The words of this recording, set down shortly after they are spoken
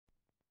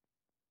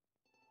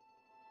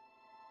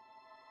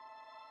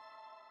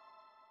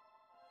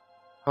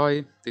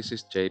Hi, this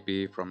is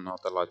JP from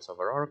Northern Lights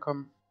over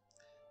Arkham.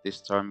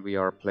 This time we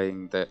are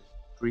playing the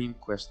Dream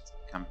Quest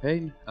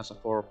campaign as a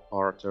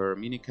 4-parter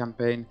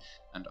mini-campaign,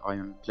 and I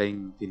am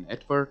playing Finn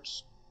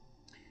Edwards.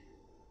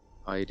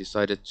 I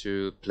decided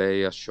to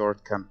play a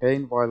short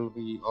campaign while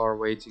we are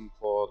waiting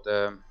for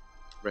the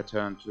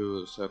return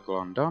to Circle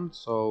Undone,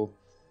 so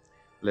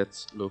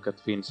let's look at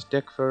Finn's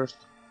deck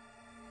first.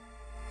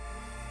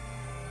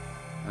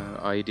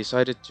 I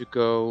decided to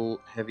go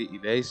heavy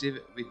evasive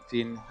with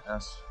Finn,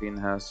 as Finn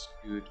has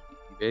good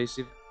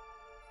evasive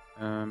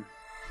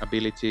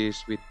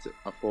abilities with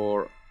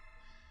 4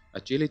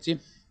 agility,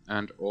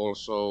 and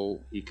also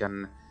he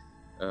can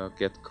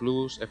get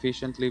clues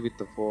efficiently with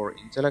the 4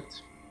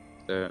 intellect.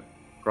 The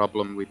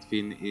problem with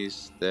Finn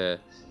is the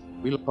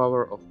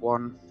willpower of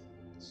 1,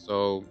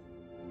 so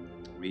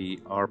we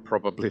are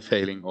probably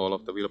failing all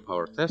of the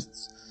willpower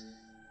tests.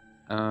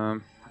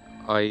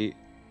 I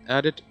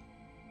added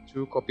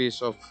 2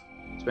 copies of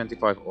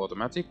 25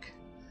 automatic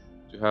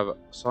to have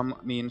some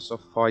means of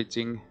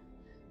fighting,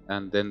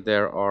 and then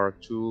there are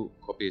 2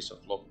 copies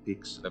of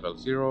lockpicks level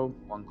 0,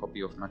 1 copy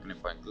of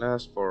magnifying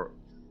glass for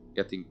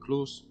getting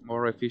clues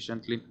more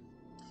efficiently.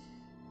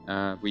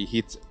 We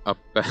hit a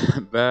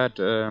bad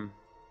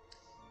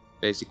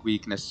basic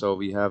weakness, so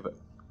we have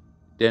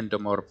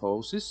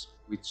dendomorphosis,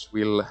 which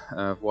will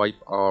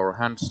wipe our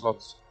hand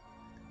slots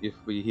if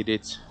we hit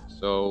it,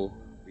 so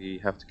we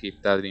have to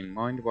keep that in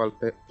mind while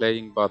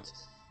playing, but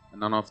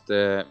none of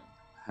the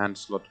hand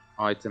slot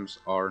items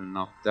are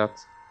not that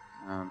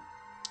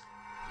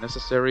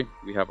necessary.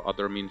 We have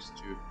other means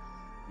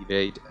to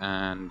evade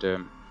and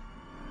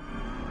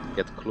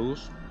get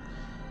clues.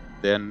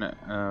 Then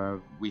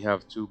we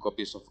have 2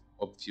 copies of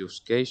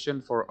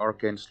obfuscation for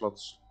arcane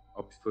slots.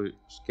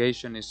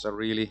 Obfuscation is a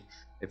really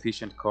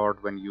efficient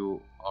card when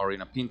you are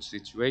in a pinch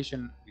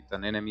situation with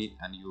an enemy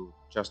and you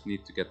just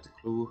need to get the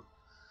clue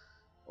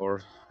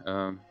or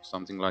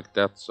something like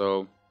that,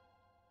 so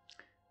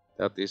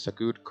that is a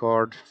good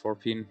card for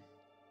Finn.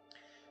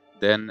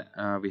 Then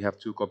we have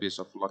 2 copies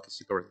of Lucky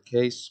Cigarette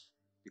Case,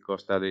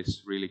 because that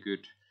is really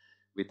good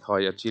with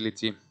high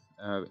agility.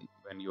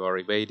 When you are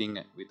evading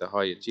with a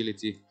high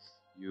agility,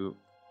 you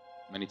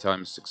many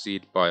times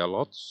succeed by a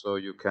lot, so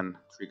you can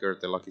trigger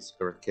the Lucky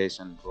Cigarette Case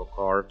and draw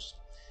cards.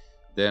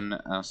 Then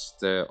as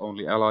the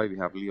only ally we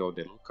have Leo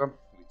De Luca,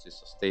 which is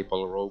a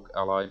staple rogue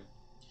ally.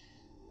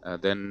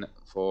 Then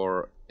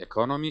for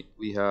economy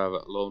we have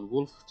Lone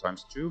Wolf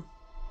 ×2,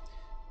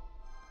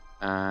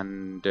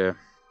 and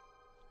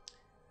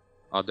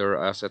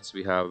other assets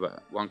we have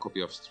 1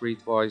 copy of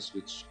Streetwise,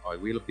 which I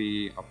will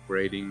be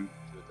upgrading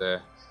to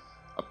the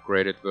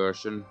upgraded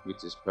version,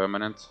 which is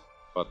permanent,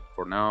 but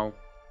for now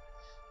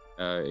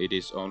it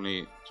is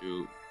only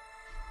to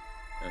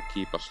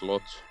keep a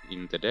slot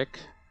in the deck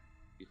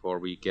before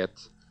we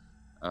get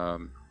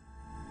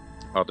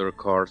other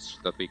cards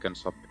that we can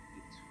sub it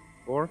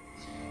for.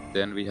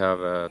 Then we have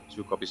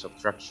 2 copies of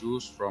Track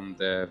Shoes from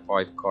the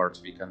 5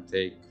 cards we can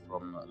take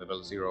from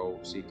level 0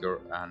 Seeker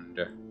and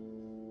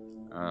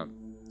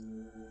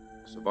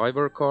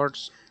Survivor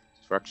cards.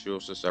 Track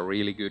Shoes is a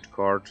really good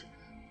card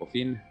for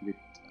Finn. With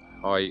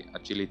high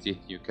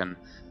agility you can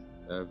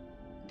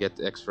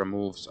get extra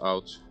moves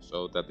out,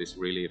 so that is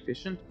really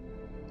efficient.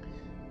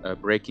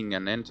 Breaking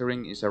and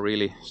Entering is a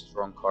really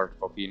strong card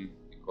for Finn,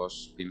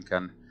 because Finn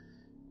can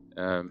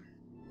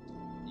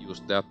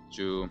use that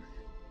to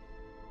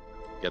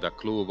get a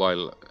clue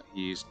while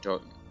he is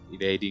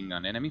evading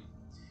an enemy.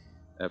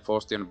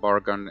 Faustian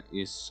Bargain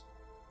is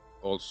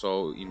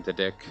also in the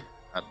deck,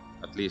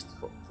 at least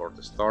for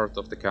the start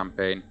of the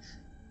campaign.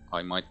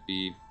 I might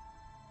be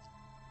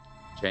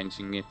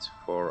changing it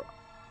for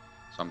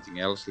something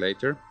else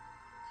later.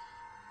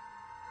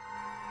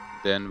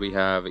 Then we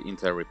have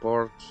Intel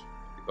Report,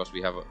 because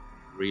we have a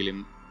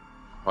really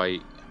high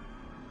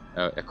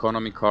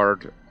economy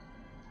card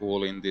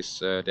pool in this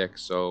deck,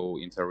 so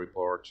Intel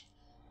Report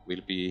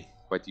will be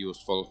quite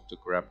useful to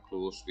grab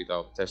clues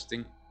without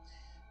testing.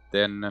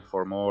 Then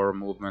for more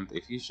movement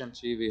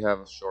efficiency we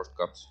have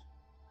Shortcut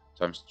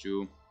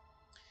 ×2,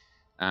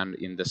 and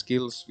in the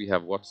skills we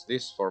have What's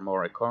This for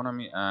more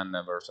economy and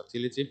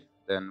versatility.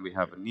 Then we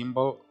have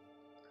Nimble,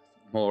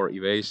 more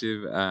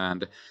evasive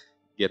and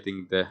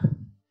getting the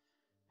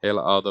hell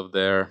out of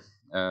there,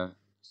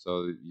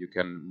 so you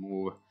can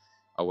move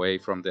away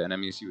from the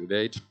enemies you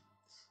evade.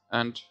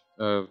 And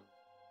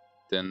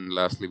then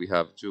lastly we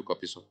have 2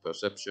 copies of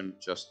Perception,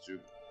 just to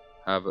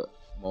have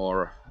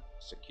more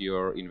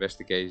secure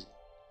investigative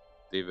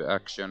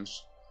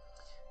actions.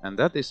 And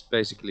that is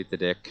basically the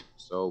deck.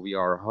 So we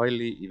are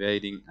highly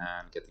evading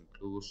and getting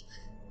clues,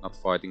 not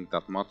fighting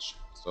that much,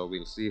 so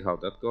we'll see how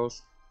that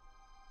goes.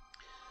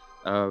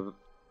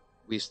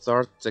 We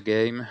start the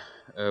game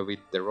with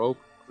the Rogue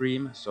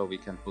Dream, so we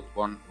can put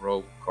 1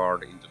 rogue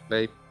card into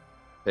play,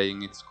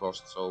 paying its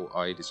cost, so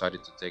I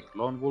decided to take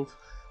Lone Wolf,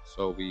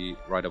 so we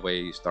right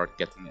away start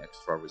getting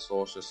extra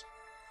resources.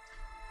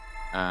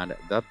 And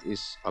that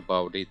is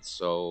about it.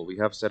 So we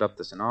have set up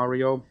the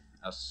scenario.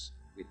 As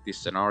with this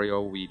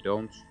scenario we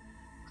don't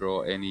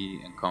draw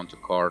any encounter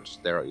cards,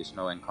 there is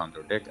no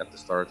encounter deck at the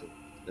start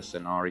the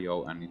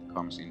scenario and it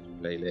comes into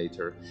play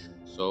later.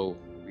 So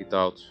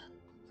without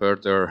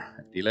further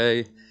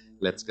delay,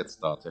 let's get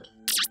started.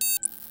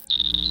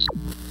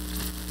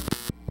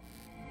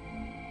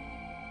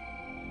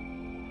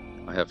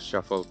 I have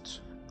shuffled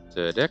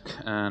the deck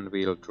and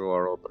we'll draw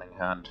our opening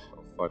hand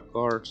of 5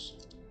 cards.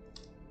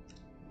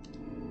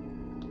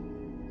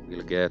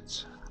 We'll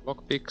get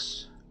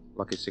lockpicks,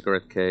 lucky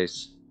cigarette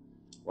case,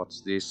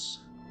 what's this,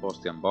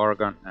 Faustian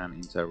bargain and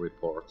intel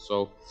report.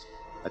 So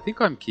I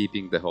think I'm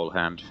keeping the whole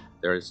hand.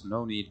 There is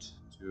no need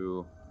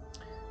to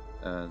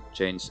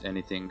change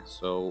anything.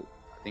 So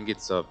I think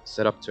it's a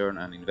setup turn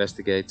and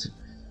investigate.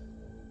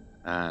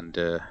 And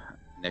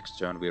next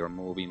turn we'll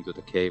move into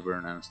the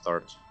cavern and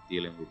start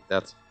dealing with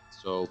that.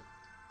 So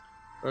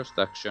first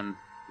action,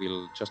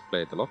 we'll just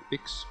play the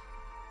lockpicks.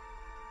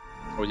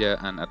 Oh yeah,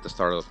 and at the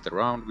start of the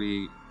round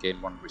we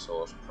gain 1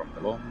 resource from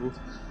the lone wolf.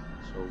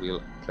 So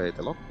we'll play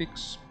the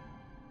lockpicks.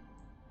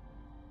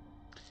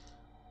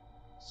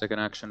 Second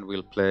action,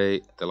 we'll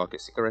play the lucky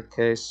cigarette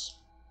case.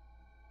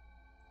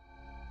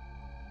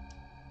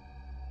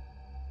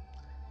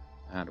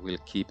 And we'll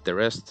keep the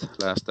rest.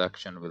 Last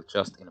action, we'll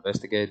just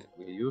investigate.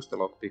 We'll use the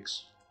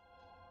lockpicks.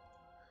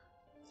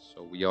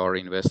 So we are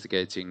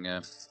investigating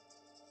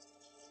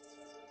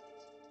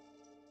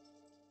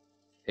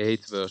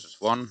 8 versus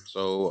 1,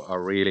 so a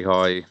really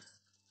high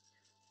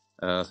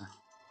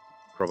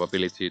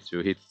probability to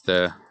hit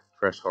the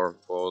threshold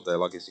for the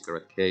lucky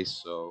cigarette case.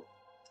 So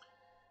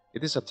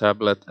it is a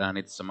tablet and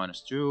it's a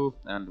 -2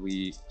 and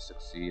we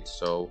succeed.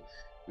 So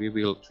we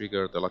will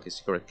trigger the lucky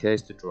cigarette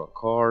case to draw a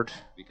card.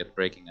 We get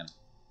breaking and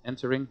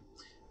entering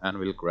and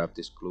we'll grab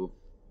this clue.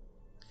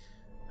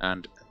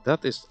 And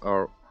that is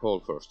our whole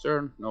first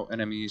turn. No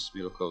enemies,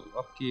 we'll go to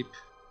upkeep.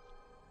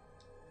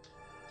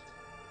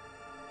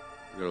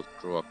 We'll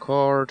draw a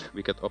card,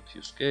 we get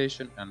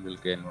obfuscation and we'll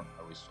gain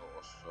a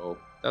resource. So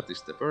that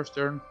is the first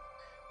turn.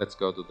 Let's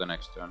go to the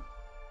next turn.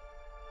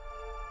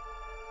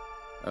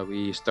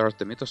 We start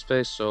the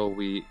mythospace, so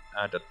we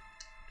add a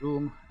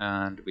doom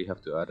and we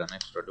have to add an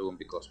extra doom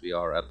because we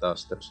are at a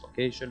steps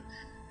location.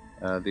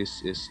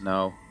 This is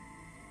now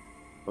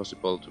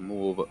possible to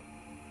move,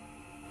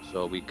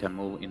 so we can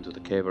move into the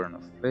cavern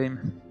of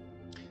flame.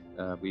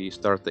 We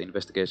start the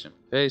investigation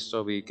phase,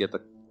 so we get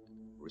a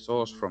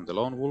resource from the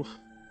lone wolf.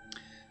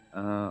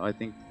 I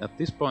think at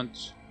this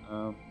point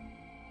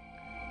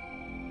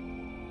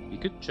we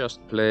could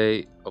just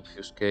play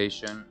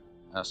obfuscation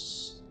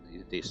as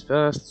it is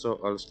fast, so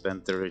I'll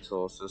spend the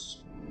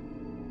resources.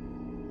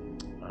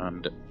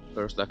 And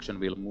first action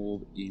we'll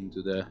move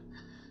into the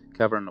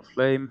cavern of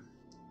flame.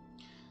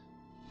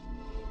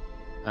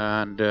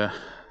 And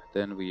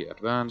then we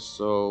advance,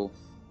 so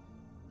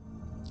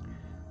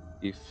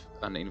if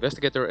an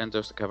investigator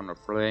enters the cavern of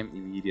flame,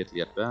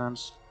 immediately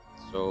advance.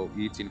 So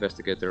each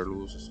investigator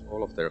loses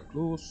all of their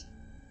clues.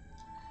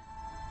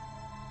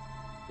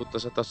 Put the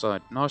set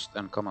aside Nost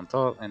and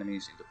Kamantal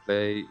enemies into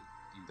play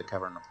in the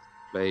cavern of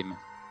flame.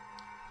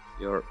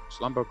 Your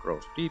slumber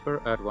grows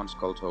deeper, add 1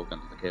 skull token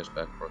to the chaos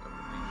bag for the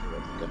remainder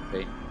of the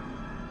campaign.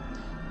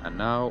 And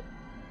now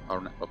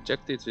our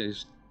objective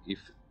is,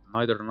 if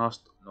neither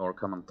Nost nor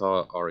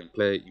Kamantal are in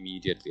play,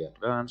 immediately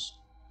advance.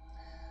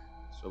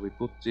 So we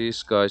put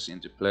these guys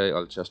into play.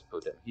 I'll just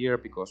put them here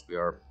because we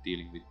are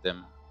dealing with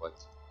them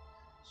quite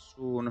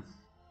soon.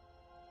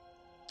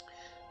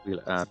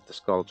 We'll add the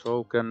skull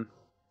token.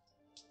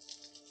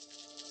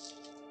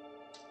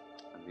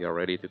 And we are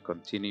ready to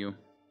continue.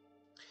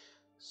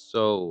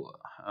 So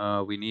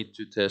we need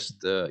to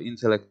test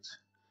intellect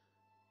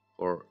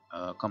for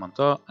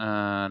Kamanta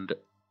and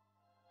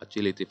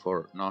agility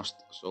for Nast.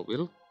 So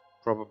we'll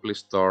probably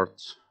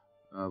start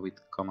with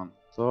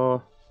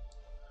Kamanta.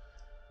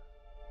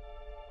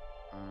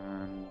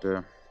 And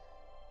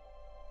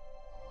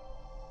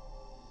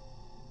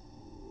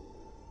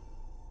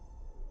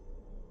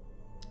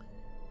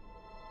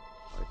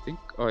I think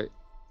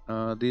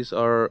these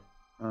are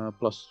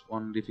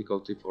 +1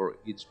 difficulty for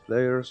each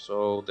player,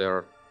 so they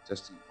are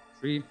testing for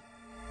 3.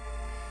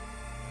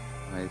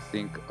 I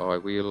think I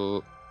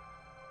will.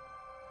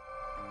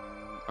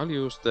 I'll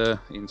use the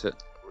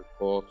intellect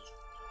report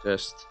to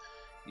test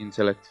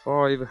intellect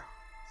 5.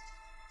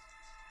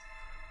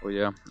 Oh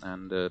yeah,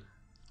 and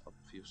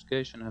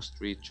obfuscation has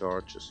 3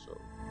 charges, so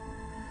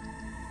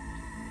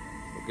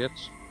forget.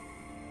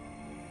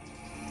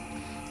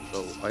 So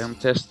I am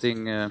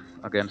testing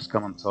against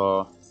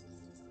Kamantar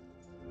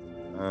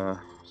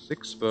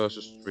 6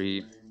 versus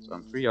 3, so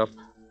I'm 3 up.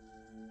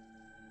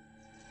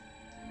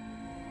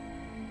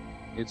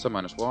 It's a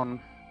 -1.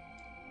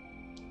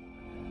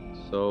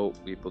 So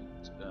we put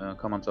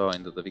Kamantar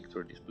into the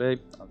victory display.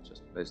 I'll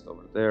just place it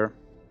over there.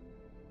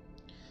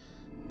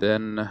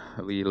 Then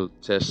we'll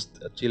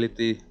test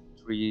agility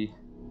 3.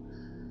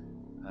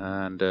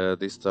 And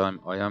this time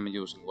I am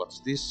using what's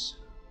this?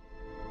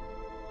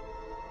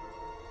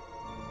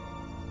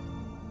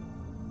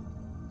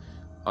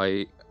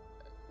 I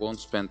won't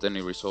spend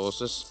any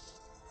resources,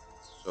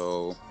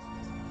 so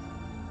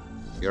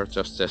we are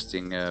just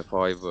testing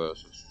 5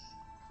 versus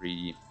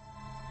 3.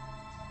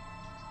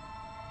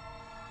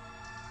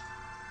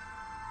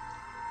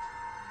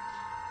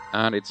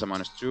 And it's a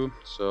 -2,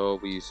 so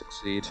we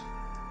succeed.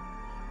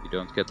 We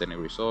don't get any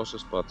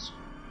resources, but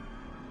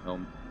no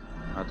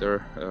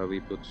matter. We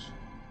put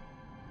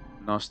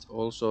Nust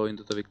also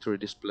into the victory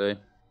display.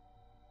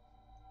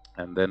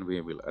 And then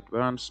we will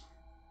advance.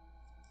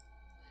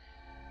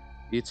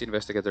 Each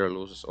investigator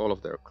loses all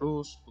of their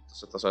clues.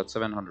 Set aside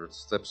 700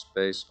 step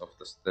space of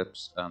the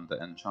steps and the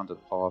enchanted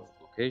path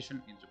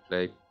location into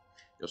play.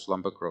 Your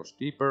slumber grows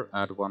deeper.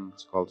 Add 1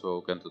 skull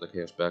token to the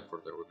chaos bag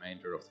for the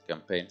remainder of the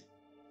campaign.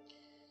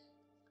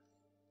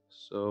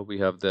 So we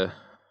have the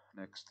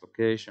next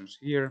locations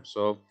here.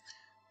 So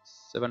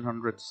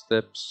 700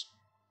 steps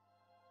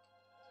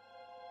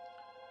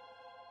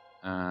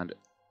and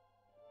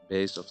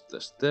base of the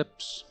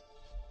steps.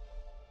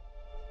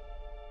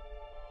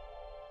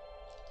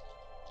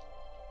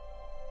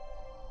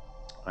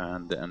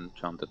 And the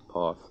enchanted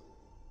path.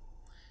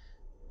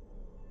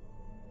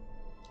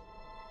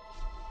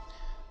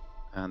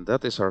 And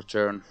that is our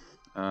turn.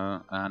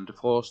 And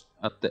forced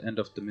at the end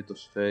of the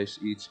Mythos phase,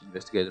 each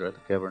investigator at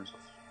the Caverns of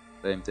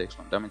Flame takes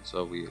 1 damage,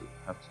 so we'll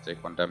have to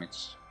take 1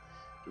 damage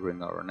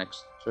during our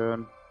next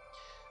turn.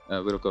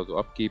 We'll go to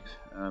upkeep,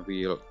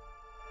 we'll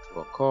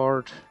draw a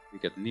card, we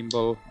get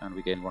nimble, and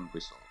we gain 1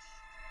 resource.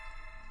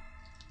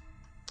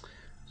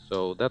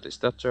 So that is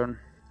that turn.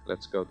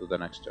 Let's go to the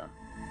next turn.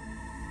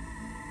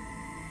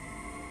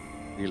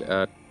 We'll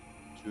add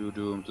 2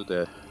 Doom to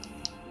the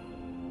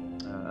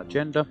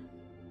agenda.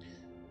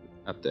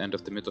 At the end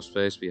of the Mythos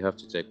phase, we have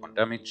to take 1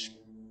 damage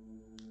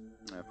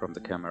from the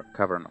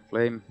Cavern of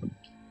Flame.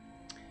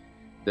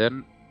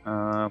 Then,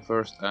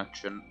 first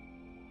action,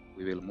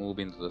 we will move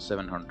into the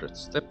 700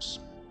 steps.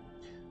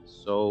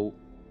 So,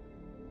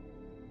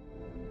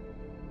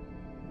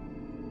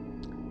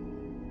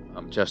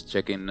 I'm just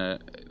checking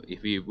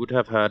if we would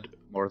have had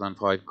more than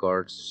 5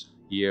 cards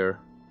here,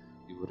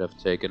 we would have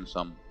taken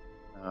some.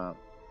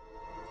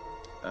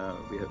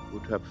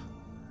 Would have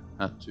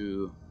had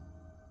to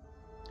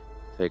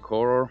take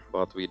horror,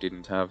 but we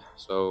didn't have.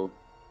 So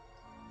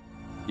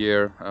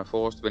here,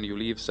 forced when you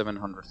leave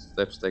 700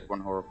 steps, take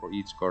 1 horror for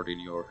each card in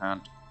your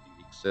hand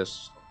in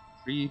excess of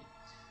 3.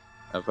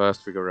 A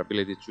fast trigger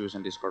ability, choose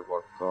and discard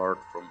 1 card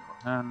from your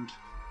hand.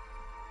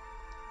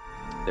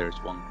 There is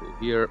 1 clue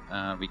here,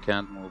 and we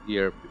can't move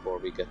here before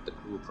we get the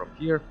clue from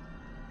here.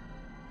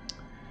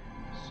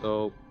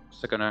 So,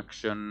 second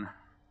action.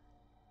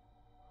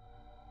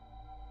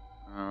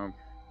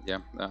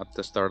 Yeah, at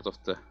the start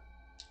of the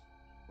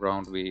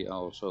round we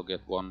also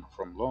get 1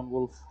 from Lone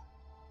Wolf.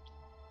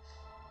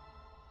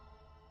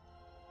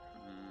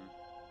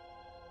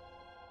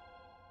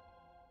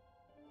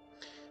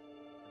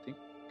 I think,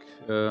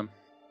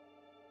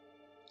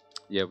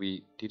 yeah,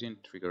 we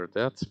didn't trigger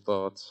that,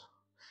 but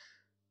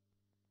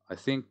I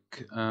think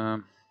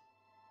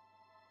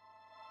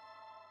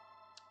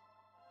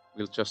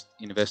we'll just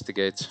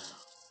investigate.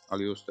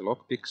 I'll use the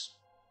lockpicks.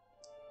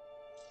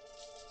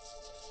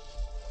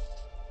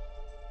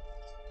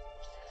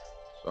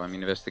 So I'm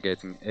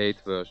investigating 8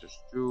 versus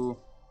 2.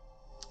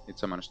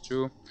 It's a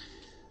 -2.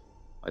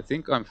 I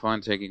think I'm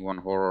fine taking 1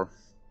 horror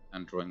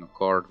and drawing a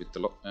card with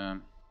the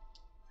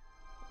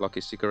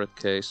lucky cigarette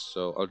case.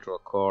 So I'll draw a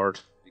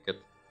card. We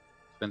get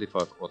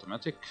 25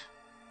 automatic.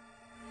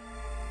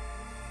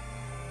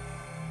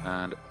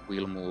 And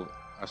we'll move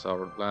as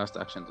our last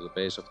action to the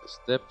base of the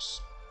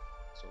steps.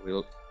 So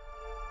we'll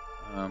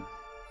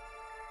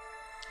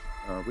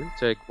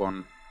take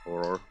 1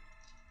 horror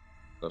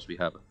because we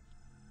have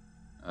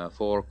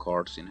 4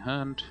 cards in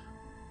hand.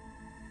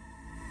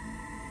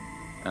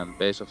 And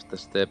base of the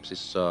steps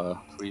is a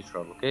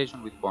 3-star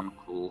location with 1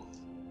 clue.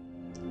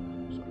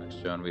 So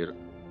next turn we'll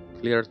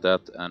clear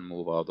that and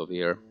move out of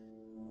here.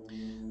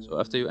 So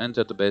after you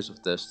enter the base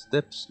of the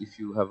steps, if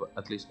you have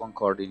at least 1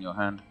 card in your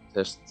hand,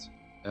 test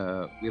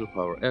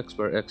Willpower X,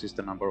 where X is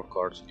the number of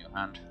cards in your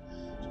hand.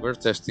 So we're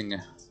testing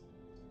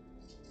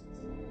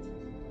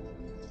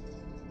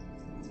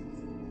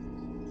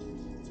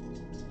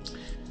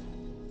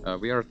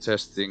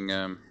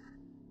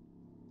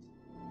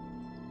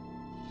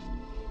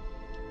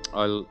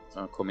I'll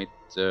commit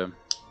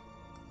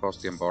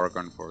Frostian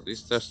Bargain for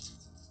this test.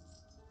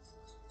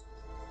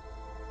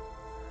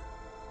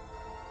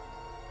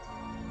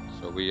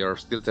 So we are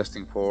still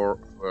testing for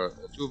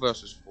 2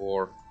 versus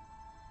 4.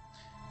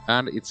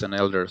 And it's an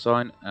Elder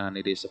Sign, and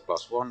it is a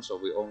 +1, so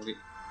we only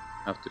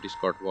have to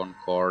discard 1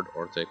 card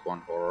or take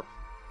 1 horror.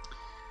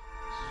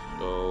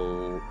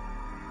 So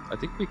I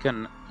think we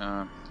can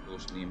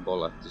lose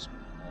Nimble at this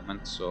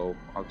moment, so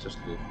I'll just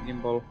lose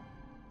Nimble.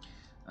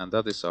 And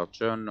that is our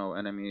turn, no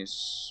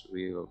enemies.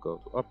 We will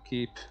go to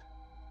upkeep.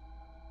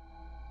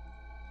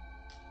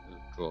 We'll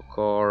draw a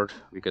card,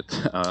 we get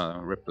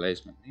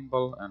replacement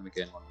Nimble, and we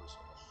gain 1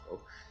 resource. So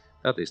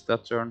that is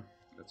that turn.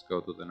 Let's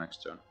go to the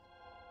next turn.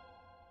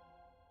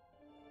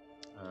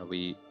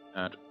 We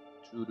add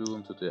 2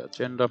 Doom to the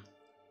agenda.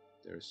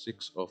 There's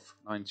 6 of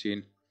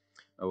 19.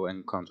 No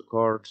encounter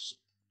cards.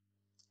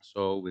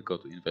 So we go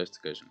to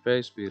investigation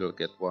phase. We'll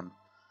get 1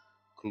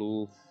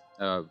 clue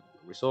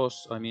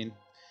resource. I mean,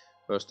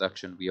 first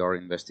action we are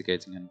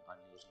investigating, and I'm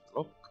using the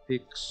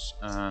lockpicks.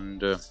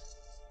 And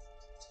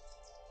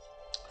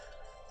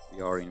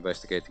We are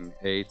investigating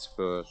 8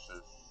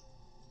 versus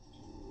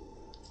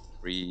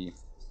 3.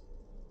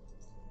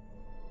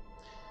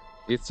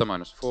 It's a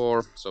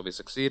 -4, so we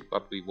succeed,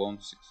 but we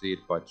won't succeed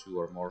by 2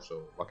 or more,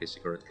 so lucky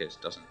cigarette case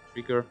doesn't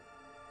trigger.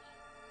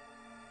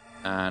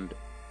 And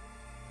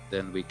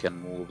then we can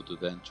move to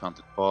the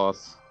enchanted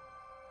path.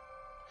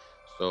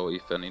 So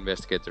if an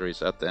investigator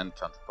is at the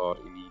enchanted path,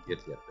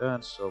 immediately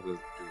advance, so we'll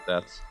do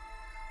that.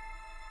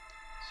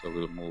 So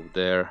we'll move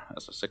there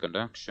as a second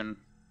action.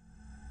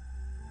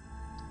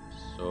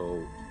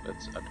 So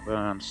let's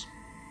advance.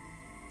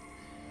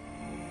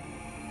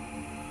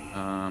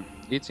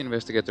 Each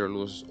investigator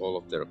loses all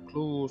of their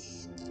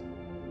clues.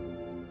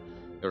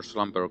 Your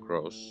slumber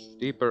grows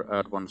deeper.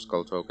 Add 1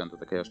 skull token to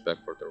the chaos bag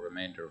for the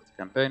remainder of the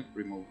campaign.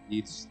 Remove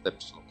each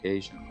step's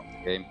location from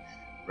the game.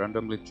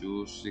 Randomly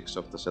choose 6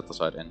 of the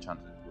set-aside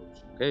enchanted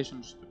clues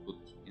locations to put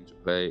into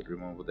play.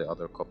 Remove the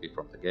other copy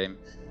from the game.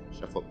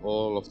 Shuffle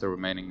all of the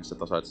remaining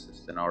set-aside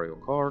scenario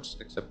cards,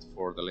 except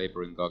for the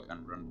Laboring Gug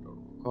and Randall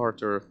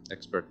Carter,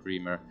 Expert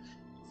Dreamer, to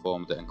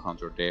form the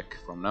encounter deck.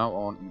 From now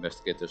on,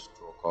 investigators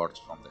draw cards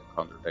from the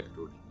encounter deck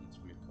during each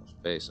mid-cost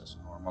space as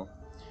normal.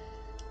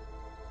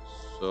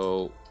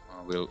 So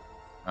we'll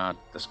add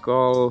the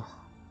skull.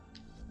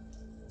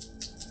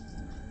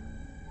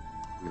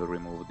 We'll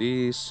remove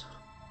these.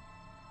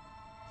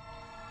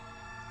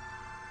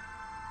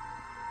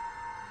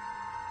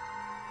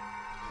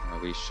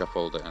 We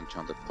shuffle the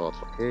enchanted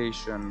path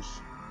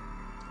locations.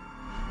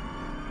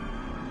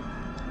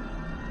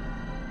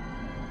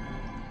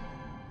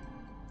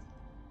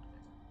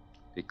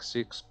 Pick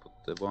 6, put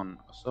the 1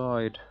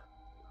 aside.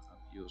 We're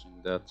not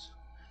using that.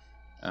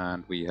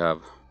 And we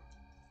have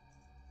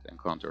the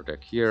encounter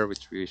deck here,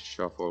 which we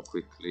shuffle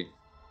quickly.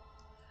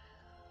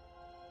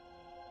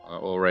 I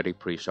already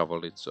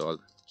pre-shuffled it, so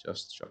I'll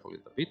just shuffle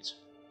it a bit.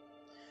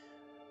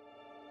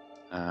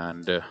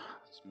 And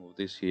let's move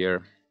this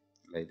here,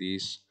 lay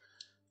these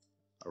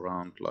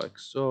around like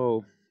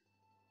so.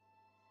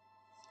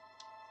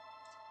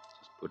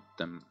 Just put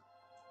them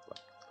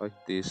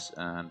like this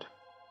and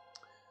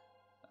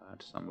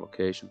add some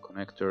location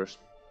connectors.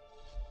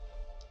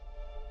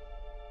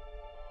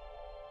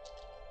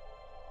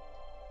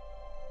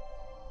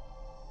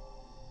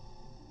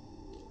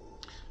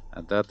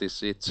 And that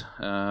is it.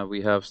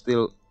 We have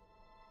still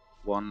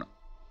 1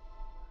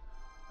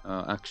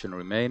 action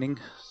remaining.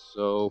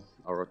 So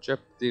our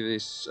objective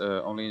is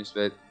only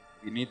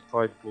we need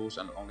 5 clues,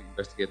 and only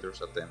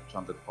investigators at the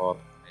enchanted path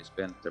may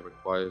spend the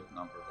required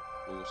number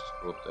of clues as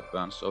group to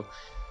advance. So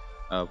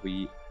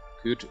we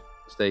could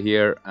stay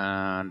here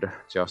and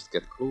just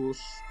get clues,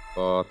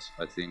 but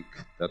I think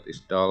that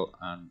is dull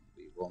and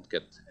we won't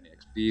get any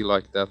XP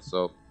like that.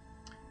 So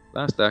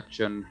last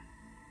action,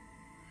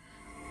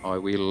 I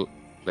will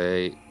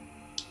play,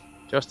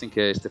 just in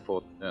case, the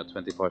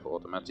 25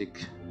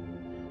 automatic.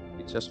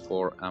 It's just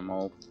 4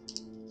 ammo.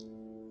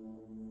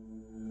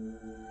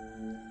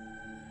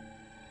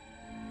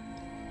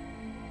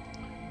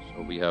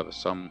 So we have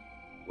some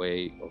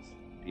way of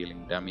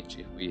dealing damage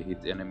if we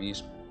hit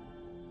enemies.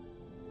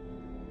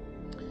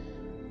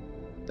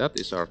 That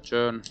is our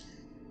turn.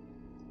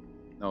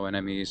 No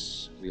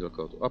enemies. We'll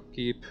go to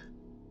upkeep.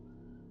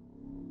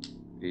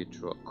 We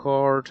draw a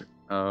card.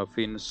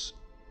 Finn's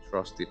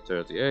Trusted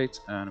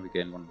 38, and we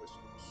gain 1 resource.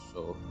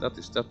 So that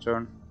is that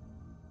turn.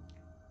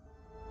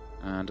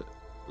 And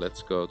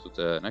let's go to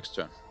the next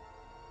turn.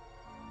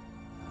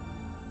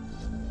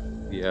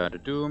 We add a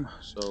Doom,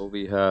 so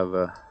we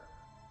have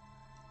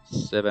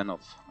 7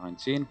 of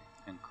 19.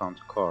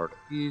 Encounter card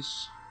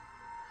is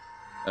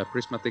a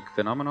Prismatic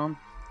Phenomenon.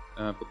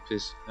 Put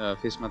this a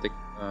Prismatic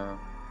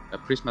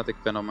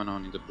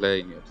Phenomenon into play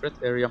in your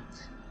threat area.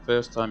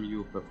 First time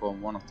you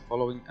perform one of the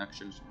following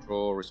actions: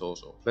 draw,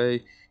 resource, or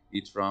play.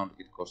 Each round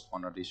it costs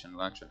 1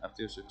 additional action.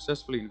 After you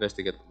successfully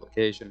investigate the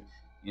location,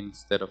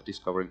 instead of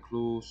discovering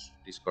clues,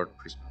 discard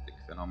Prismatic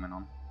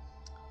Phenomenon.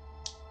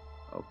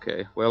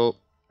 Okay, well,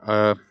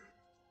 I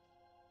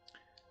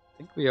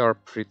think we are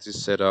pretty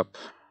set up.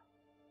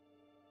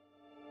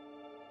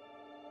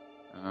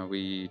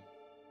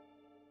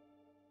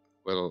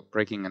 Well,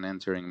 breaking and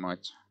entering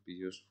might be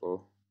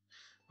useful.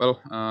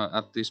 Well,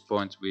 at this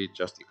point we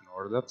just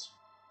ignore that.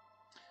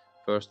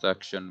 First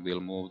action,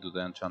 we'll move to the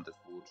Enchanted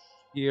Woods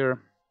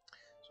here.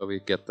 So we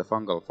get the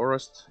Fungal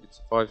Forest. It's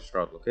a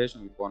 5-shroud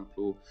location with 1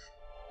 clue.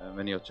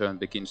 When your turn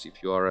begins,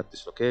 if you are at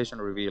this location,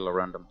 reveal a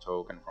random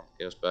token from the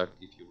chaos bag.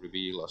 If you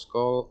reveal a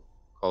skull,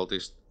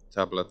 cultist,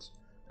 tablet,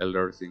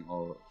 elder thing,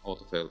 or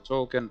auto-fail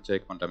token,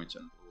 take 1 damage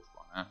and lose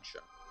 1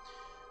 action.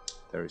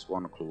 There is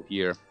 1 clue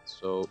here,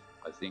 so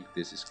I think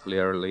this is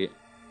clearly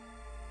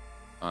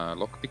a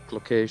lockpick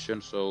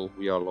location, so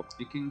we are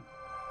lockpicking.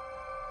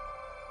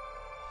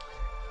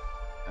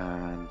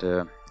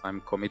 And I'm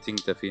committing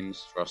the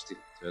Finn's Trusted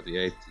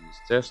 38 in this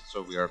test,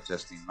 so we are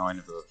testing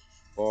 9 versus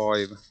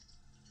 5.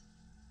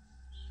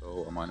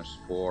 So a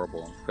 -4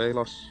 won't fail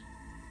us.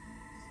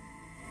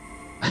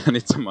 And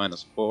it's a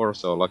 -4,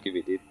 so lucky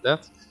we did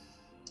that.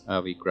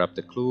 We grab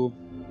the clue.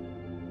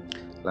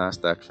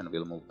 Last action,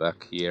 we'll move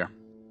back here.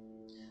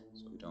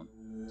 So we don't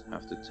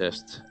have to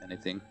test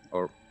anything.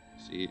 Or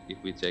See if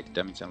we take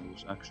damage and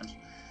lose actions.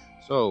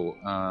 So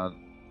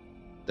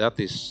that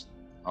is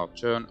our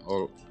turn.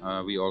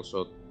 We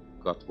also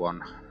got one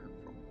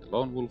from the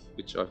Lone Wolf,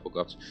 which I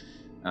forgot.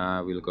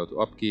 We'll go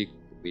to upkeep,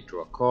 we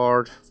draw a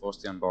card,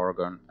 Faustian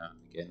Bargain, and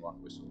we gain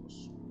 1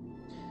 resource.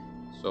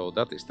 So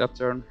that is that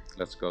turn.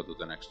 Let's go to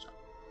the next turn.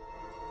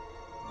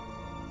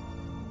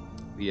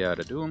 We add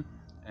a Doom.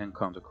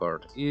 Encounter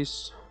card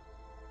is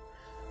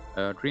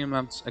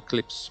Dreamlands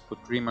Eclipse.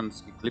 Put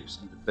Dreamlands Eclipse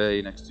into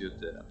play next to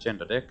the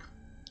agenda deck.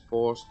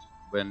 Forced.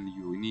 When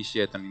you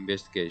initiate an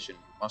investigation,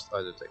 you must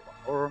either take 1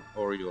 horror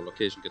or your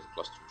location gets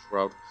 +2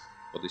 shroud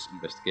for this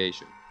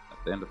investigation. At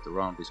the end of the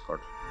round,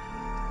 discard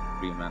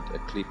Dreamland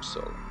Eclipse,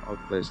 so I'll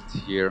place it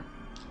here.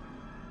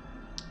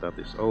 That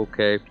is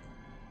okay.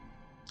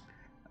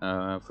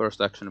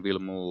 First action will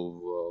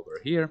move over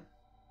here.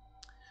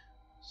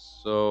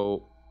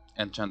 So,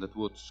 Enchanted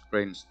Woods,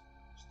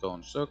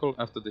 Grainstone Circle.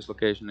 After this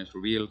location is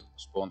revealed,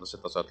 spawn the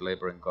set-aside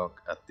Laboring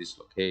Gog at this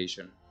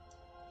location.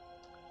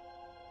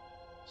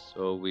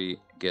 So we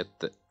get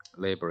the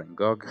Laboring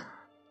Gog.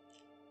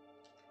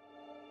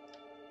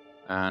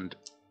 And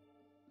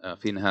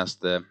Finn has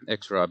the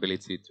extra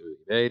ability to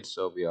evade,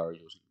 so we are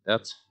using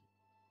that.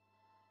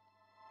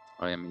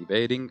 I am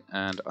evading,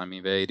 and I'm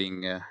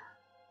evading... I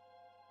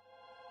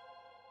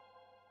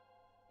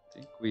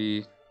think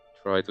we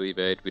try to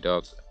evade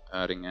without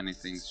adding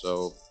anything,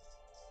 so...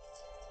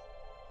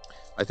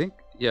 I think,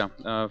 yeah,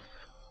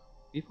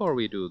 before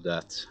we do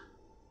that,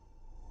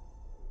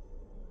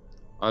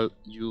 I'll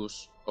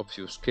use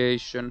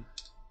Obfuscation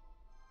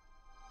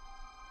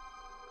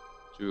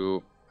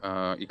to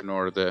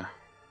ignore the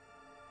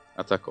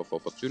attack of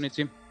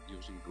opportunity.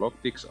 Using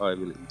lockpicks, I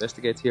will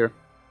investigate here.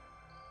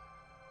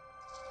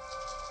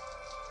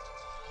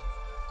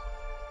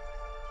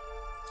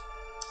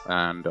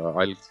 And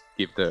I'll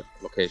give the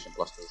location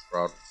 +2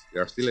 shroud. We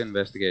are still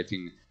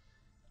investigating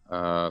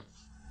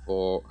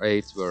for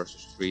 8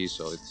 versus 3,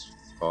 so it's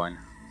fine.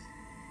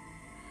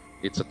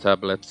 It's a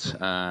tablet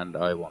and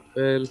I won't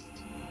fail.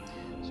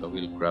 So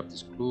we'll grab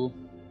this clue.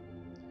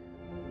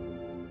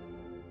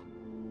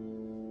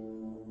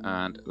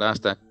 And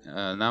last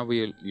now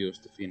we'll use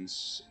the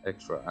Finn's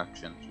extra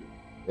action to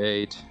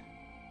evade.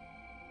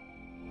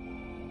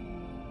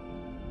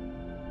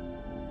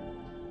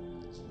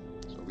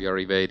 So we are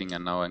evading,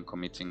 and now I'm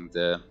committing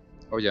the...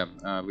 Oh yeah,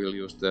 we'll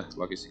use the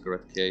Lucky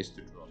Cigarette case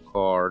to draw a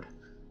card.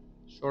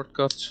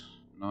 Shortcut,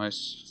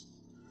 nice.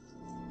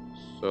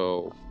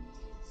 So...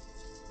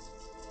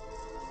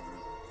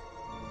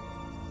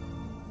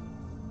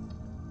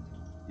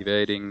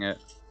 evading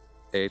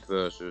 8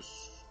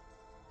 versus...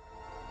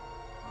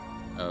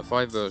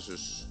 5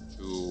 versus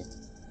 2,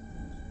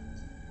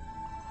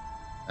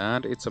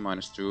 and it's a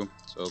 -2,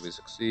 so we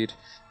succeed,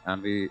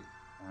 and we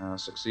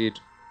succeed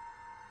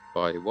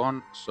by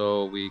 1,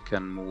 so we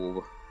can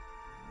move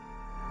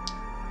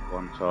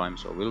 1 time,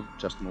 so we'll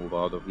just move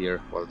out of here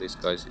while this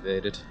guy's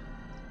evaded.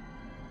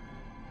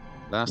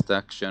 Last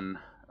action,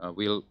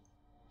 we'll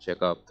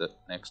check out the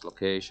next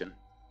location.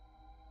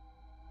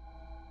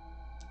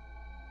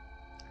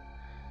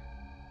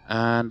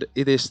 And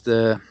it is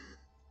the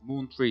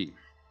Moon Tree.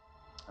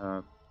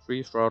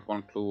 3 shroud,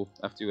 1 clue.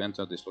 After you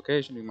enter this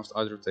location, you must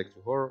either take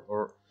 2 horror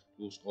or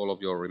lose all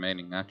of your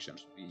remaining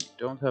actions. We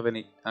don't have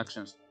any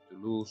actions to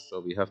lose,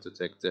 so we have to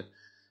take the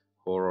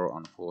horror,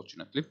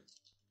 unfortunately.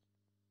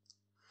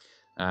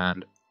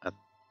 And at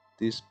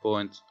this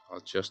point,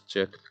 I'll just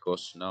check,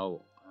 because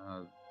now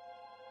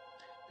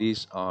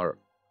these are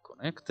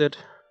connected.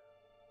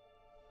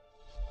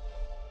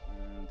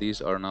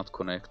 These are not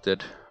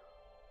connected,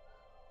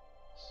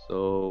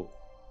 so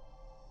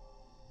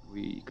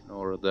we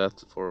ignore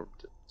that for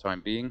the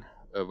time being.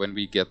 When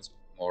we get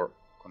more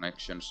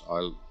connections,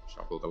 I'll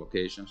shuffle the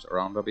locations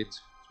around a bit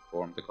to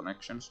form the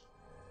connections.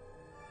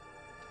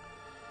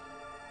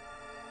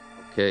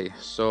 Okay,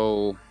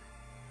 so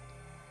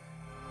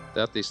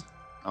that is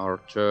our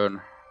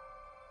turn.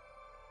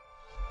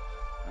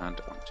 And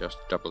I'm just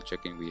double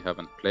checking we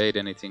haven't played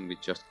anything, we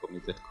just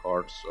committed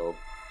cards, so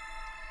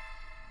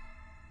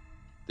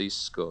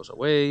this goes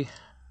away.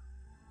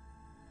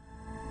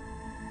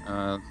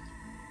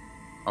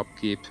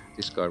 Upkeep,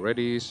 this guy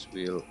readies,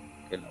 we'll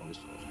get a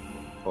resource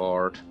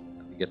card,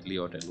 and we get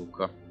Leo De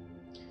Luca.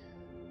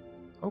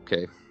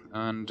 Okay,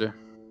 and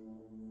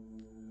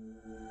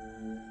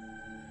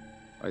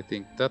I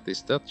think that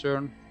is that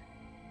turn.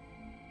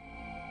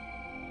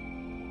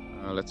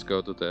 Let's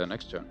go to the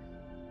next turn.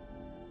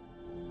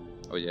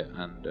 Oh yeah,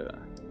 and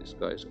this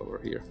guy is over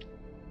here.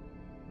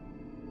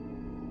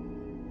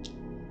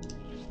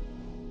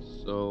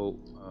 So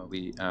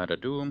we add a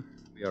Doom,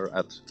 we are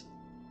at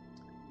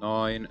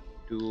 9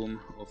 Doom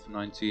of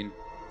 19.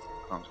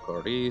 Count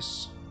card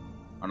is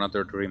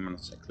another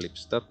Dreamlands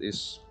Eclipse. That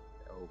is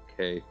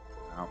okay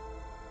for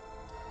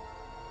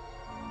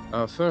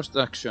now. First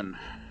action.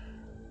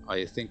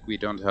 I think we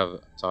don't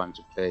have time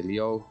to play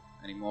Leo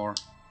anymore.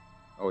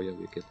 Oh yeah,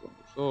 we get 1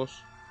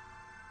 resource.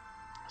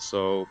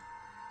 So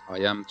I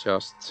am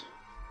just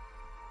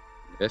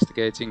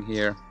investigating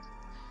here.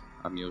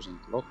 I'm using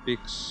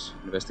lockpicks,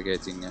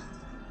 investigating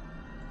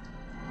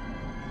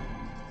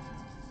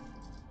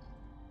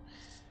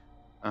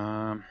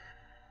Um,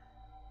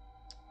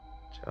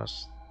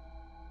 just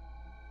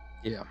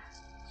yeah.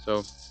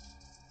 So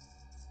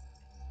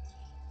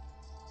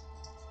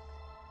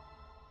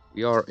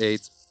we are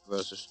 8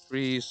 versus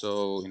 3.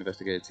 So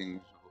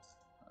investigating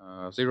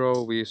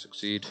 0, we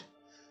succeed.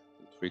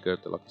 We trigger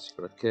the lucky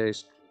secret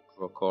case.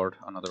 Draw a card,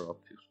 another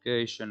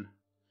obfuscation.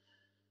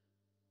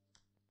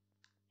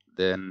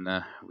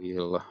 Then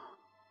we'll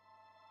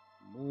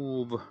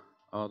move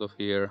out of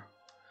here.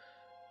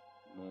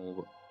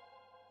 Move.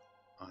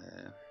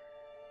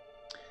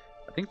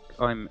 I think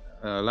I'm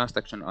last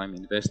action. I'm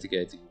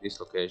investigating this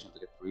location to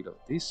get rid of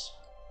this,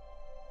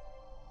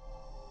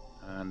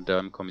 and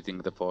I'm committing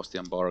the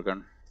Faustian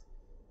bargain.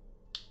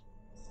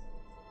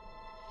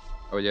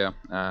 Oh yeah,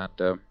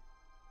 and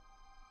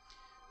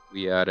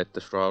we added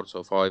the shroud,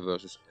 so 5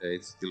 versus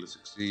 8 still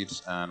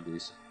succeeds, and we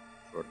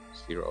short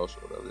 0, so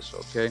that is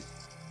okay.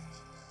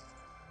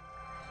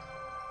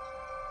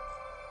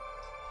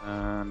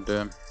 And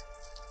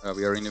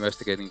we are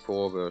investigating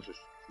 4 versus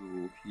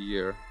 2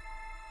 here.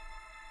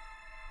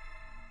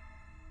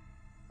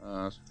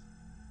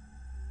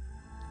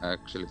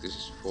 Actually, this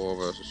is 4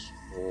 versus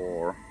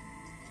 4.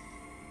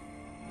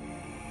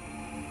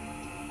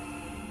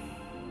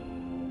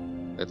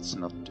 Let's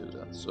not do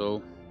that.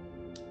 So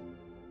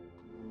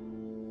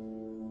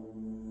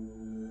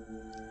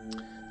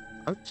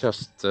I'll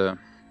just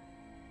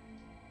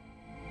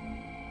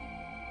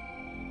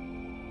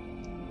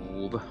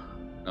move.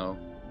 No.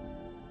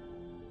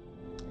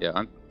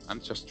 Yeah,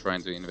 I'm just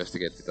trying to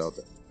investigate without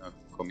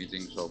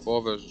committing. So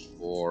 4 versus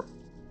 4.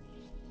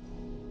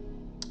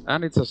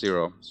 And it's a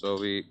 0, so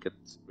we get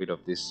rid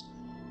of this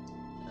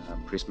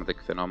prismatic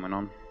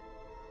phenomenon.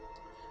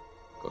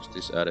 Because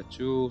this added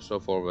 2, so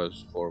 4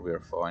 versus 4 we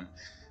are fine.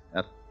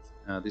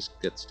 This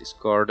gets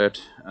discarded.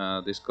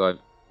 This guy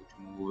would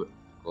move,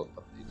 but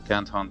it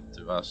can't hunt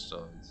to us, so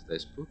it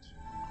stays put.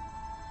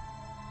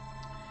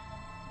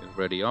 We're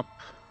ready up.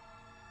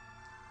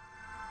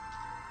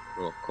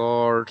 Draw a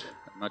card,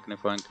 a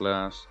magnifying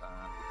glass,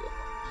 and we get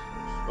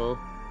one.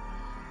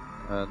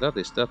 So that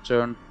is that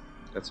turn.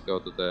 Let's go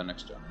to the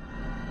next turn.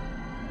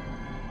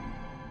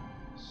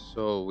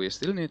 So we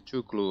still need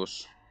 2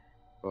 clues,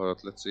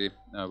 but let's see.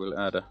 We'll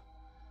add a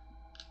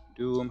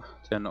Doom,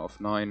 10 of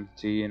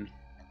 19.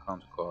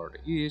 Encounter card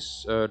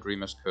is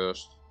Dreamer's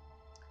Curse.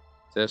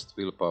 Test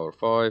willpower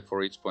 5.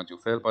 For each point you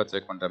fail by,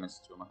 take 1 damage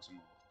to a maximum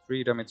of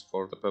 3 damage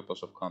for the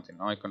purpose of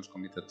counting icons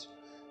committed.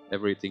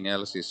 Everything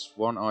else is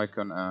 1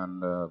 icon,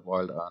 and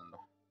Wild and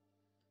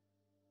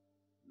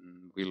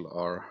Will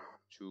are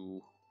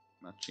 2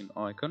 matching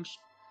icons.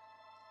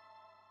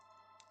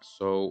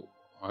 So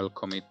I'll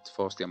commit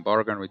Faustian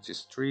Bargain, which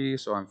is 3,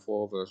 so I'm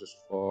 4 versus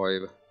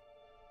 5.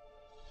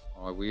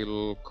 I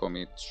will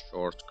commit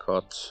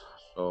Shortcut,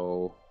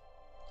 so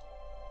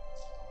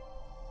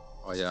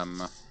I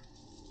am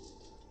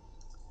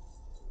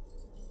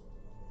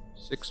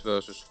 6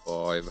 versus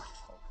 5.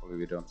 Hopefully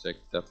we don't take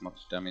that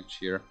much damage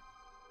here.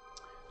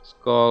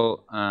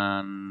 Skull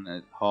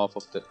and half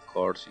of the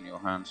cards in your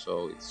hand,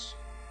 so it's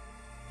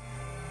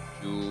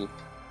 2.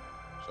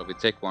 So we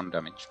take 1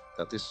 damage.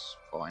 That is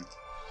fine.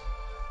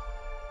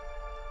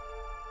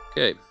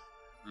 Okay.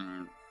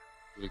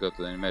 We'll go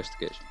to the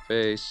investigation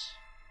phase.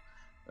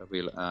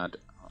 We'll add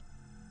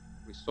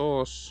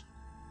resource.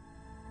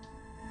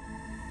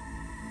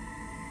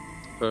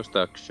 First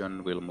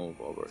action, we'll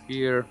move over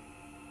here.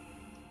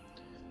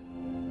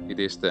 It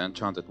is the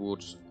Enchanted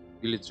Woods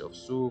village of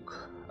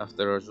Zook.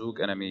 After a Zook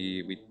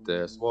enemy with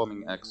the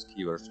Swarming Axe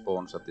keyword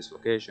spawns at this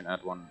location,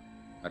 add 1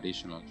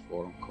 additional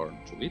Swarm card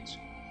to it.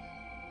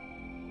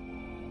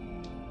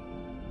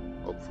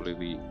 Hopefully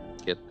we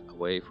get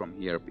away from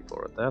here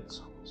before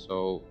that.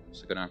 So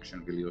second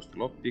action we'll use the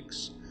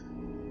lockpicks,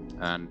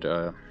 and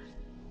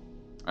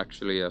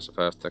actually as a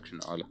fast action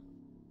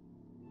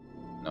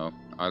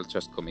I'll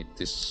just commit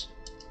this,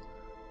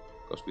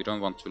 because we don't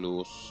want to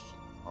lose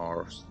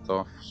our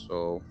stuff.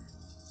 So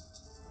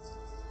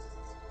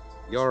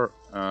we are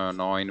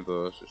 9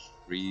 versus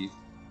 3.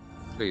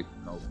 Actually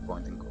no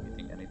point in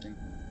committing anything.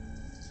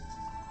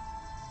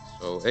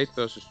 So 8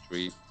 versus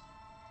 3.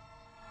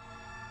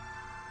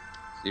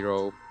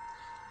 0.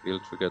 We'll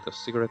trigger the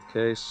cigarette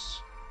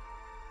case.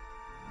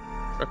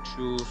 Track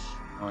shoes.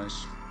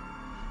 Nice.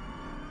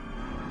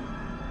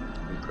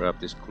 We'll grab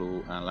this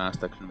clue, and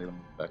last action we'll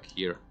move back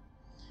here.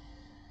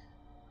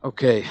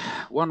 Okay,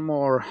 1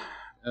 more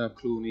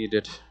clue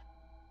needed.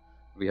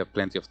 We have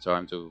plenty of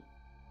time to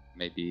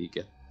maybe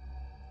get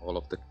all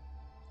of the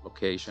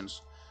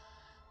locations.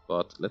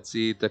 But let's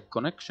see the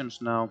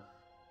connections now.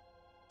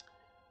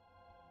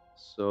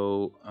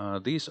 So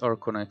these are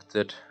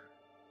connected.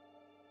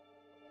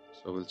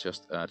 So we'll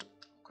just add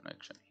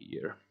connection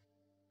here.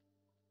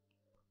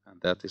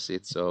 And that is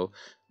it. So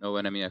no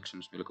enemy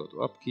actions will go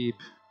to upkeep.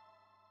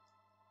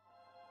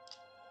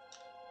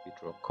 We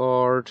draw a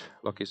card,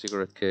 lucky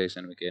cigarette case,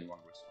 and we gain 1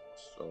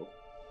 resource. So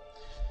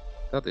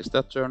that is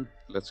that turn.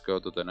 Let's go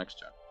to the next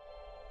turn.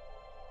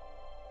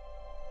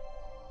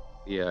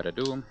 We add a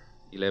Doom,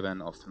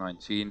 11 of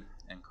 19.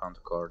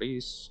 Encounter card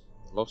is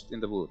Lost in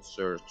the Woods.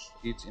 Search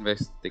each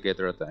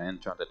investigator at the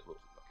Enchanted Woods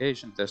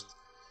location. Test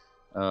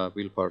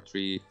willpower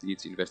 3.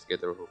 Each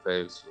investigator who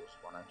fails loses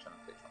 1 action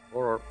and takes 1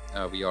 horror.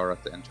 We are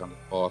at the Enchanted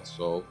Path,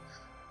 so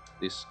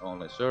this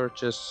only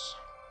searches.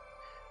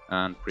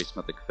 And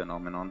Prismatic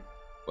Phenomenon.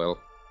 Well,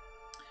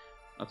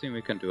 nothing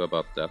we can do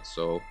about that,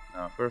 so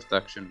first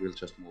action we'll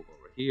just move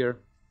over here.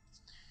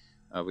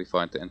 We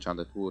find the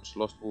Enchanted Woods,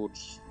 Lost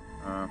Woods.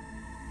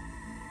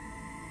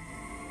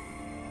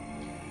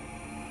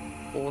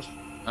 Pause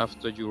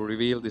after you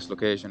reveal this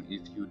location.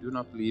 If you do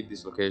not leave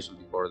this location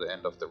before the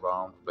end of the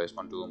round, place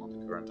 1 doom on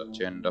the current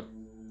agenda.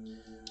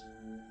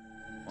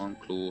 1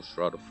 clue,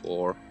 Shroud of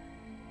 4.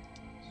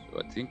 So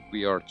I think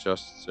we are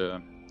just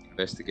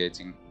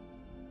investigating.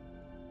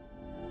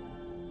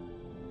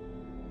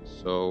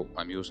 So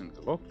I'm using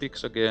the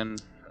lockpicks again,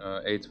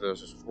 8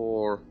 versus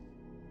 4,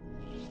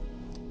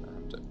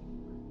 and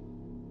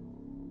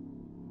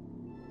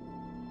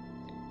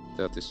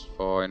that is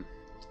fine.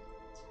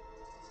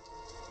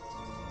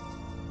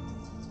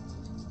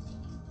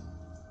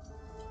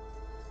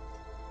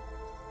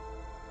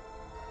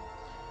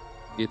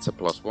 It's a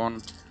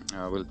 +1,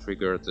 will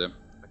trigger the...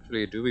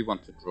 Actually, do we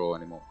want to draw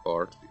any more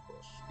cards,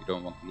 because we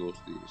don't want to lose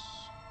these.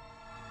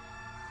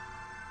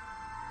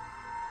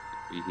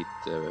 We hit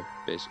the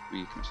basic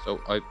weakness, so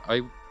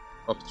I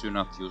opt to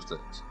not use the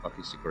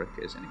lucky cigarette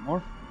case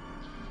anymore.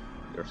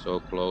 We are so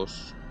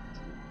close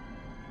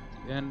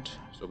to the end.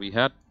 So we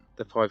had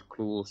the 5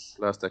 clues,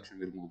 last action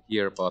will move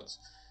here, but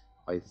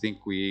I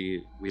think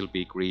we will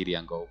be greedy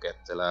and go get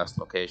the last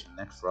location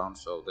next round,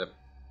 so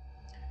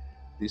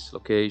this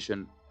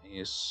location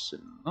is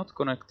not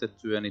connected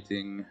to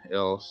anything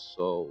else,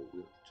 so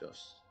we'll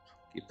just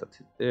keep that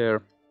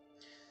there.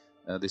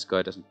 This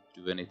guy doesn't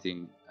do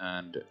anything,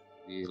 and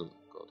we'll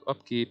go to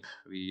upkeep,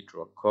 we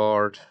draw a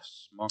card,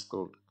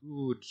 smuggled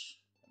goods,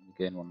 and we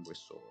gain 1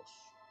 resource.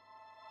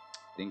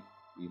 I think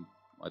we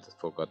might have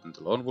forgotten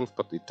the Lone Wolf,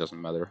 but it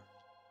doesn't matter.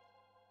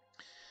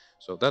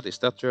 So that is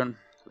that turn.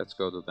 Let's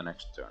go to the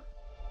next turn.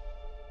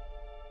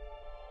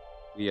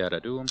 We add a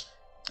doom,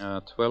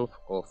 12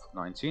 of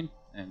 19.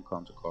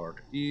 Encounter card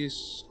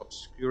is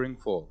Obscuring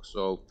Fog.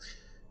 So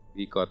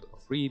we got a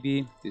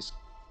freebie. This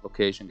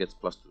location gets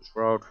 +2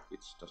 Shroud,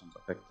 which doesn't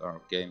affect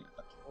our game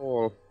at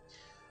all.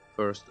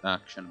 First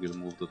action will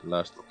move to the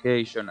last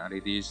location, and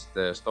it is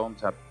the Stone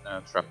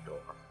Trapdoor.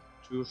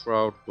 2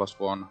 Shroud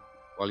 +1.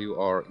 While you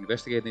are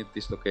investigating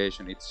this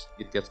location,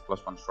 it gets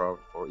 +1 Shroud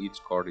for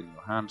each card in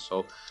your hand,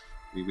 so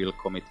we will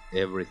commit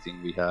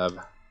everything we have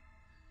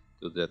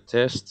to the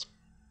test.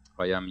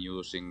 I am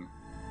using...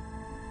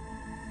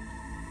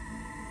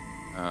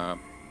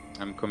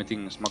 I'm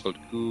committing smuggled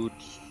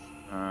goods,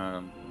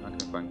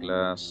 magnifying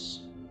glass,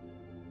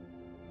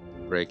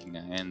 breaking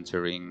and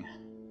entering.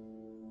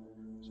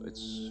 So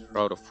it's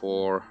Shroud of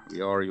 4.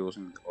 We are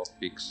using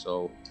lockpicks,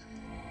 so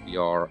we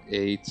are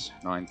 8,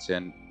 9,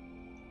 10,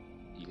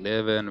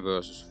 11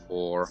 versus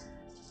 4.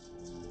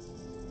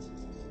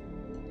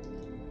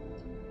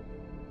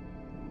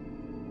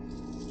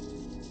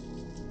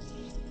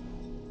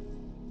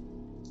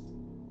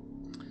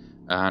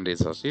 And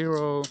it's a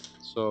 0,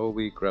 so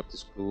we grab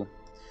this clue.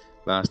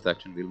 Last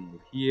action will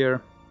move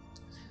here,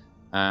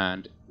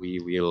 and we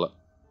will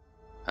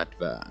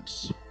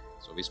advance.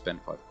 So we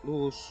spend 5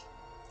 clues.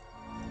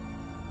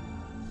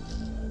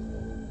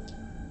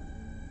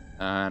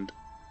 And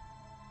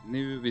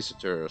new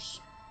visitors.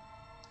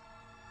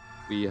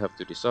 We have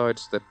to decide,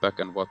 step back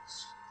and watch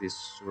this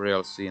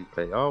surreal scene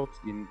play out.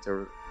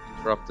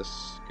 Interrupt the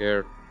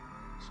scare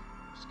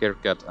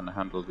cat and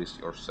handle this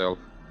yourself.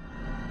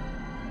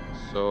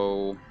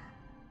 So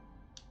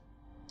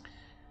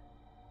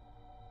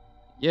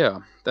yeah,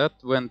 that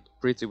went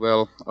pretty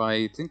well.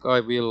 I think I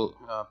will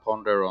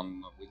ponder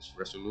on which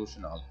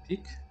resolution I'll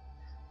pick,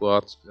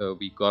 but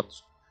we got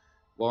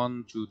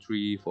 1, 2,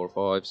 3, 4,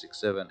 5,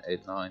 6, 7,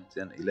 8, 9,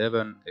 10,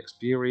 11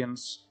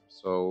 experience.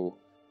 So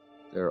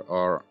there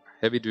are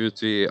heavy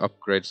duty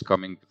upgrades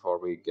coming before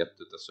we get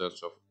to the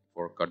search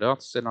for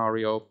Gadot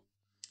scenario,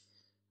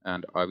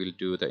 and I will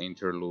do the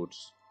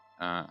interludes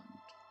and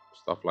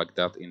stuff like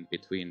that in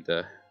between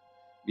the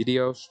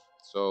videos.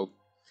 So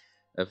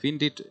Finn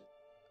did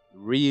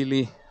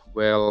really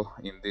well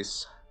in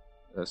this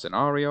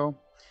scenario,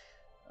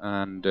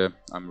 and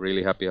I'm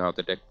really happy how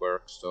the deck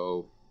works.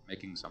 So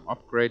making some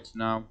upgrades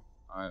now,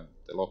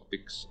 the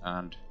lockpicks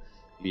and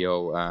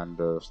Leo and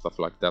stuff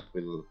like that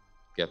will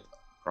get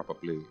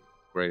probably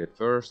graded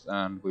first,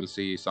 and we'll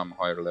see some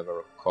higher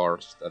level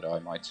cards that I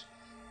might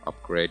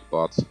upgrade,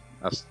 but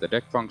as the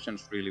deck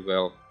functions really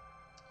well,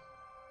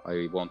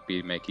 I won't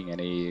be making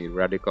any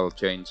radical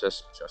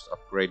changes, just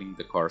upgrading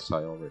the cards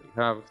I already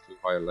have to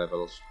higher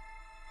levels.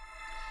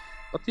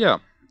 But yeah,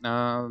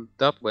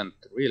 that went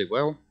really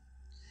well.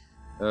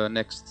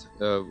 Next,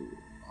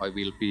 I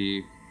will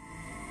be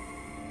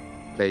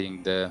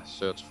playing the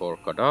search for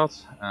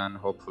Gadot, and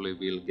hopefully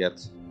we'll get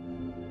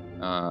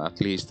at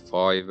least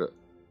 5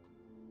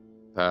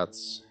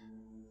 paths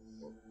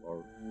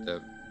or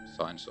the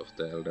signs of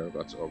the Elder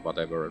Gods or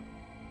whatever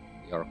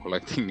we are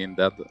collecting in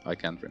that, I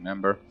can't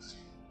remember.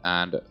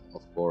 And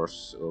of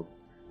course,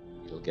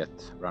 we'll get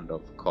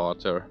Randolph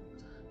Carter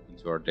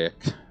into our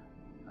deck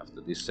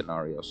after this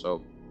scenario,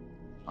 so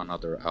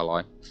another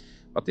ally.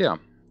 But yeah,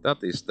 that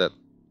is the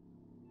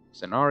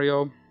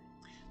scenario.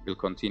 We'll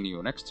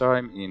continue next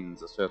time in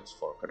the search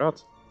for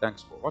Kadat.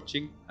 Thanks for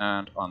watching,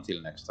 and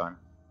until next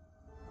time.